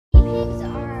pigs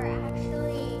are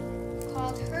actually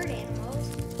called herd animals,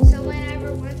 so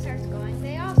whenever one starts going,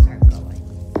 they all start going.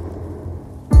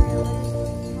 Well,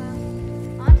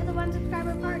 on to the one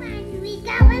subscriber part. And we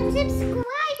got 1 subscriber.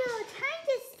 Time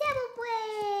to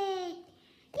celebrate.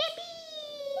 Yippee!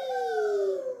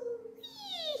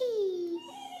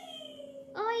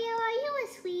 Oreo, are you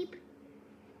asleep?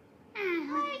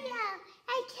 Oreo,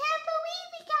 I can't believe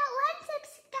we got 1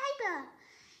 subscriber.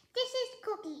 This is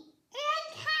Cookie and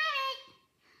Carrot.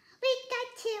 We got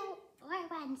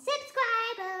 1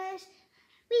 subscribers.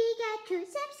 We got 2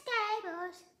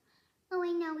 subscribers. Oh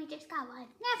wait, no, we just got 1.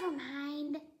 Never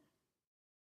mind.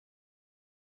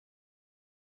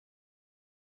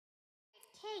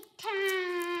 Cake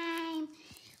time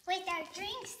with our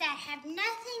drinks that have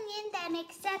nothing in them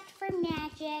except for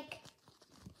magic.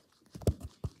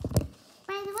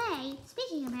 By the way,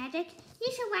 speaking of magic,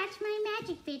 you should watch my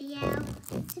magic video.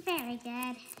 It's very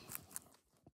good.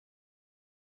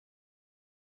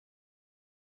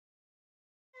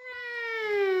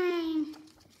 Fine.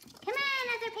 Come on,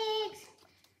 other pigs.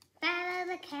 Follow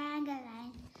the conga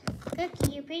line.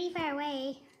 Cookie, you're pretty far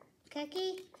away.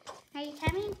 Cookie, are you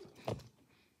coming?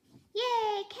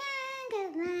 Yay, conga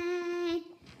line.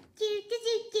 Do,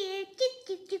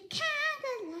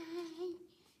 conga line.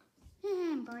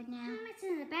 I'm bored now. It's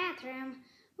in the bathroom.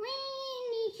 We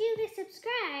need you to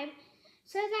subscribe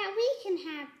so that we can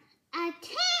have a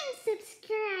 10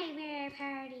 subscriber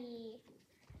party.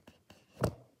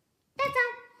 That's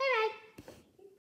all. Bye-bye.